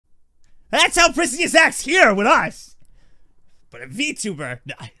That's how Priscius acts here with us. But a VTuber,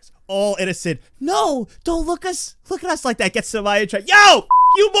 all innocent. No, don't look at us like that. Gets somebody try. Yo,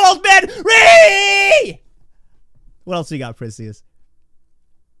 you bald man, Ree! What else you got, Priscius?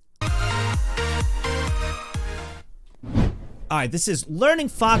 All right, this is Learning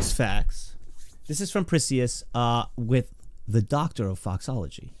Fox Facts. This is from Priscius with the Doctor of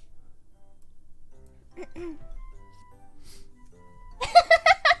Foxology.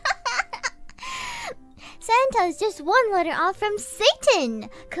 Santa's just one letter off from Satan.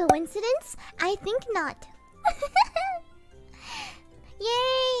 Coincidence? I think not.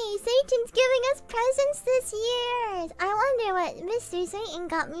 Yay! Satan's giving us presents this year. I wonder what Mr. Satan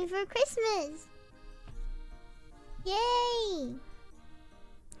got me for Christmas. Yay!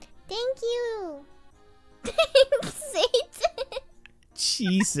 Thank you. Thanks, Satan.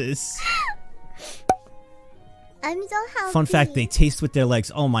 Jesus. I'm so happy. Fun fact, they taste with their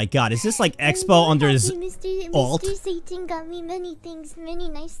legs. Oh my god, is this like Expo under his alt? Mr. Satan got me many things, many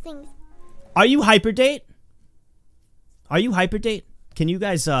nice things. Are you Hyperdate? Are you Hyperdate? Can you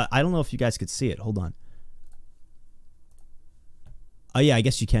guys, I don't know if you guys could see it. Hold on. Oh yeah, I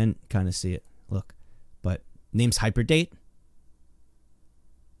guess you can kind of see it. Look. But, name's Hyperdate.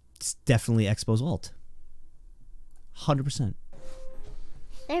 It's definitely Expo's alt. 100%.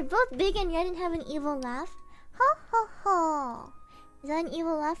 They're both big and red and have an evil laugh. Ho ho ho. Is that an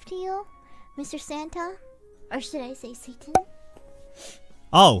evil laugh to you, Mr. Santa? Or should I say Satan?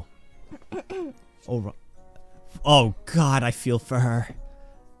 Oh. Oh god, I feel for her.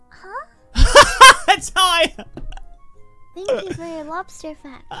 Huh? That's how I... Thank you for your lobster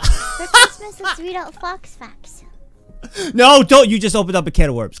fact. For Christmas, let's read out Fox Facts. No, don't! You just opened up a can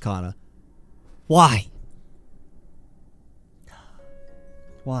of worms, Kana. Why?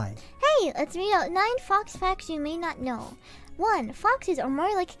 Why? Hey, let's read out 9 fox facts you may not know. 1. Foxes are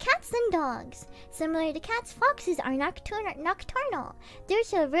more like cats than dogs. Similar to cats, foxes are nocturnal. Due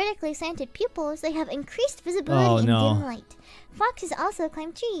to vertically slanted pupils, they have increased visibility in dim light. Foxes also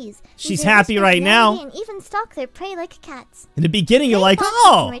climb trees. She's happy right now. And even stalk their prey like cats. In the beginning, you're like, foxes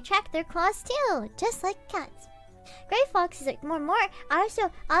oh! can retract their claws too, just like cats. Gray foxes are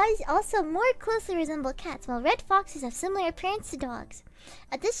also more closely resemble cats, while red foxes have similar appearance to dogs.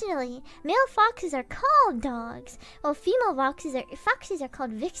 Additionally, male foxes are called dogs, while female foxes are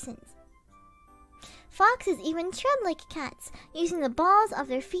called vixens. Foxes even tread like cats, using the balls of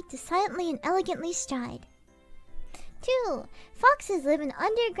their feet to silently and elegantly stride. 2. Foxes live in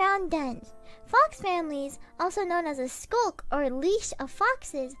underground dens. Fox families, also known as a skulk or leash of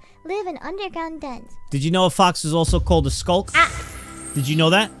foxes, live in underground dens. Did you know a fox is also called a skulk? Ah. Did you know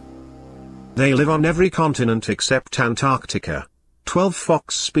that? They live on every continent except Antarctica. 12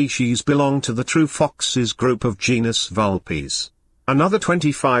 fox species belong to the true foxes group of genus Vulpes. Another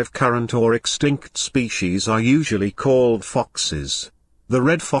 25 current or extinct species are usually called foxes. The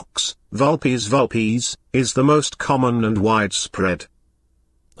red fox, Vulpes vulpes, is the most common and widespread.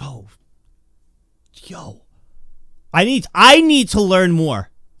 Oh. Yo. I need to learn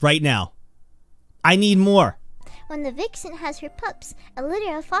more right now. I need more. When the vixen has her pups, a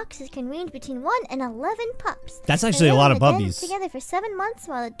litter of foxes can range between 1 and 11 pups. That's actually a lot of puppies. Together for 7 months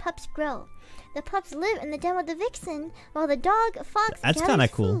while the pups grow. The pups live in the den with the vixen, while the dog fox. That's kind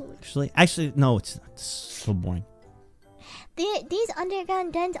of cool. Actually, no, it's not. It's so boring. These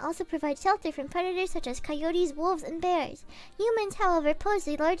underground dens also provide shelter from predators such as coyotes, wolves, and bears. Humans, however, pose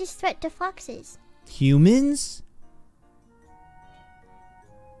the largest threat to foxes. Humans?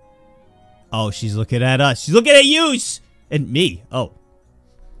 Oh, she's looking at us. She's looking at you! And me. Oh.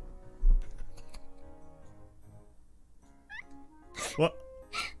 What?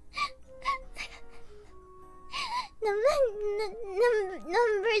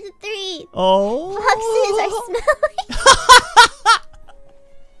 Number 3. Oh. Foxes are smelly.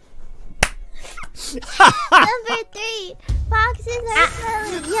 Number 3. Foxes are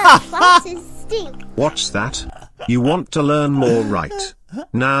smelly. Yeah, foxes stink. What's that? You want to learn more, right?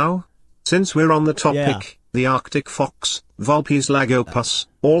 Now, since we're on the topic, the Arctic fox, Vulpes lagopus,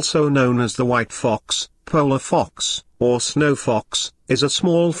 also known as the white fox, polar fox, or snow fox, is a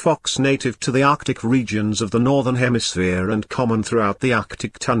small fox native to the Arctic regions of the northern hemisphere and common throughout the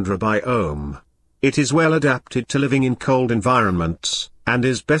Arctic tundra biome. It is well adapted to living in cold environments, and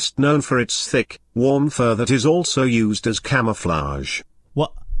is best known for its thick, warm fur that is also used as camouflage.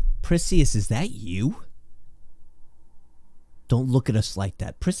 What? Priscius, is that you? Don't look at us like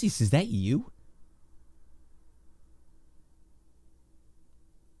that. Priscius, is that you?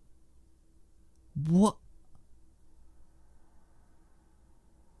 What?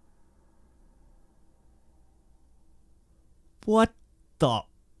 What the?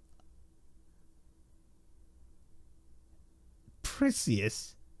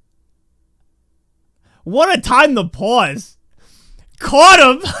 Prisius. What a time to pause. Caught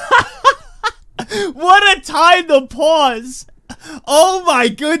him. What a time to pause. Oh my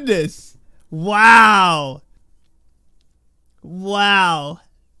goodness. Wow. Wow.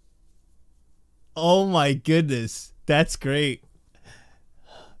 Oh my goodness. That's great.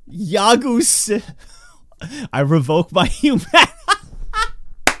 Yagus. I revoke my humanity.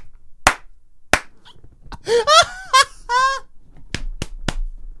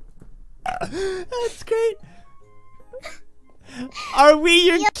 That's great. Are we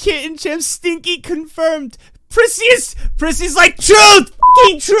your kitten chimp? Stinky confirmed. Prisius like truth.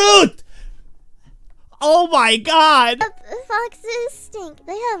 Fucking truth. Oh my god. Foxes stink.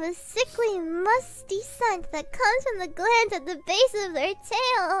 They have a sickly, musty scent that comes from the glands at the base of their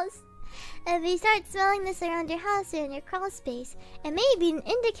tails. If you start smelling this around your house or in your crawl space, it may be an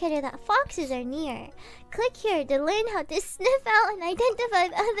indicator that foxes are near. Click here to learn how to sniff out and identify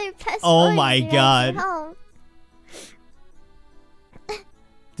other pests. Oh my god. Your home.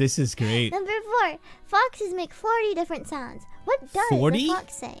 This is great. Number 4. Foxes make 40 different sounds. What does 40? the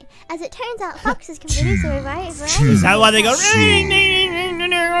fox say? As it turns out, foxes can produce a variety of Is that why they go ring, ding, ding, ding,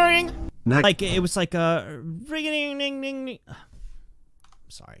 ding, ding? Nag Like it was like a ring, ding, ding, ding, ding.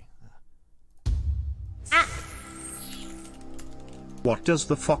 Sorry. What does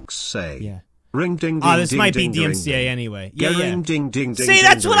the fox say? Yeah. Ring ding ding. Oh, this ding, might ding, be ding, DMCA ding. anyway. Yeah, yeah. Ring ding ding ding. See,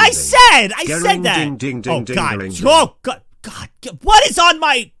 that's ding, what ding, I ding. said. I said Ring, that. ding, ding, ding, Oh ding, god. ding, ding. Oh god. God. What is on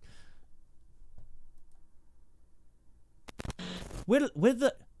my? Where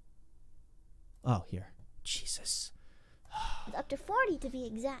the? Oh, here. Jesus. up to 40 to be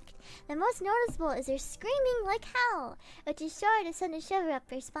exact. The most noticeable is their screaming like hell, which is sure to send a shiver up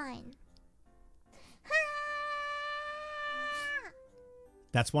their spine.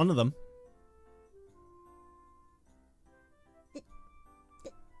 That's one of them.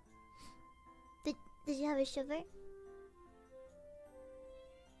 Did you have a shiver?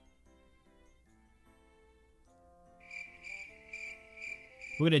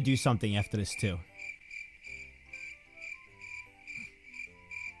 We're gonna do something after this too.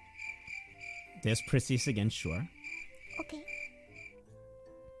 There's Prisius again, sure. Okay.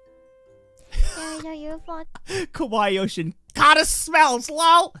 There are your fox. Kawaii Ocean. Kana smells,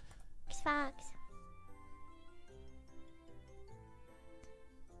 lol. Fox.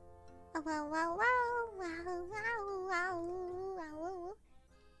 Wow, wow, wow, wow, wow, wow, wow.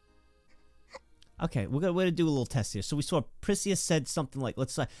 Okay, we're gonna do a little test here. So we saw Prisius said something like,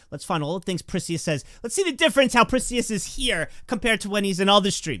 let's find all the things Prisius says. Let's see the difference how Prisius is here compared to when he's in other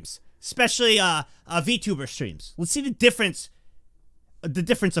streams, especially Vtuber streams. Let's see the difference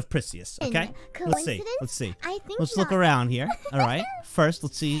of Prisius. Okay, let's see. Let's see. I think let's not. look around here. All right. First,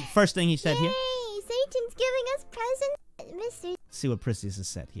 let's see. First thing he said here. Yay! Satan's giving us presents, Mr. Let's see what Prisius has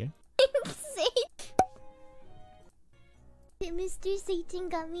said here. Mr. Satan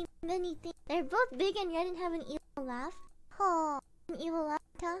got me many things. They're both big and red and have an evil laugh. Oh, an evil laugh,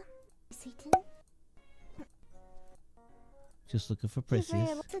 huh? Satan. Just looking for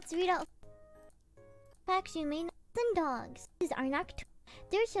Prisius. Let's read out facts you may know. Dogs. These are nocturnal.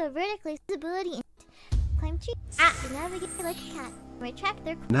 They show vertically visibility and climb trees. They navigate like a cat. Retract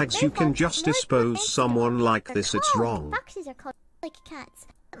their Nagzz, you can just dispose someone like this, it's wrong. Foxes are called like cats.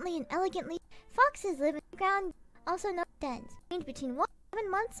 Gently and elegantly. Foxes live in the ground, also known as dens. Range between 1 and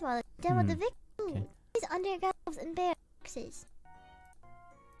 7 months while they're done with the victim. Okay. These underground wolves and bear foxes.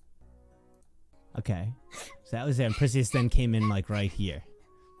 Okay. So that was it. And Prisius then came in like right here.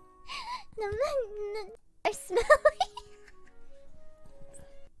 They're smelly.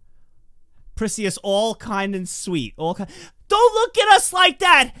 Prisius, all kind and sweet. All kind. Don't look at us like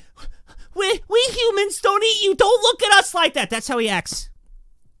that. We humans don't eat you. Don't look at us like that. That's how he acts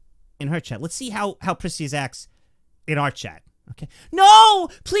in her chat. Let's see how Prisius acts in our chat. Okay. No,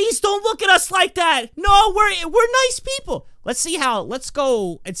 please don't look at us like that. No, we're nice people. Let's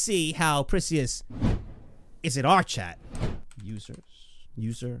go and see how Prisius is in our chat. User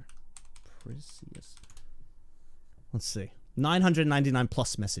Prisius. Let's see. 999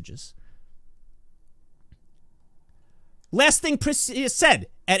 plus messages. Last thing Prisius said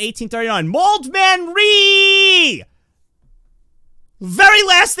at 1839. Moldman Ree! Very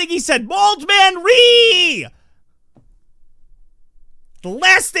last thing he said. Moldman Ree! The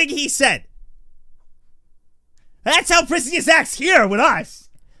last thing he said. That's how Prisius acts here with us.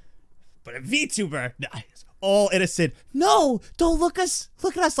 But a VTuber, all innocent. No, don't look at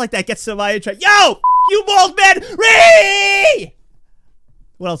us like that. Gets to my intro. Yo, you Moldman Ree!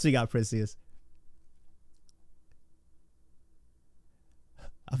 What else you got, Prisius?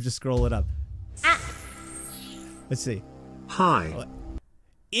 I'm just scrolling up. Let's see. Hi.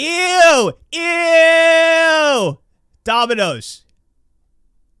 Ew! Ew! Dominoes.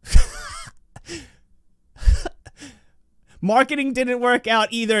 Marketing didn't work out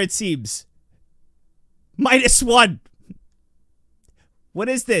either, it seems. -1. What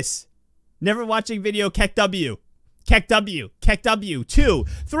is this? Never watching video, Keck W. Keck W. Keck W. 2,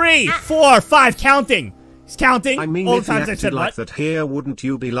 3, 4, 5. Counting. He's counting. I mean, all if the you times I acted said like what? that here, wouldn't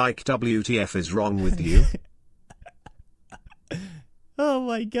you be like, WTF is wrong with you? Oh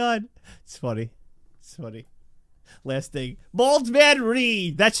my god. It's funny. It's funny. Last thing. Bald Man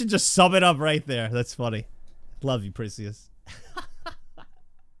Reed. That should just sum it up right there. That's funny. Love you, Perseus.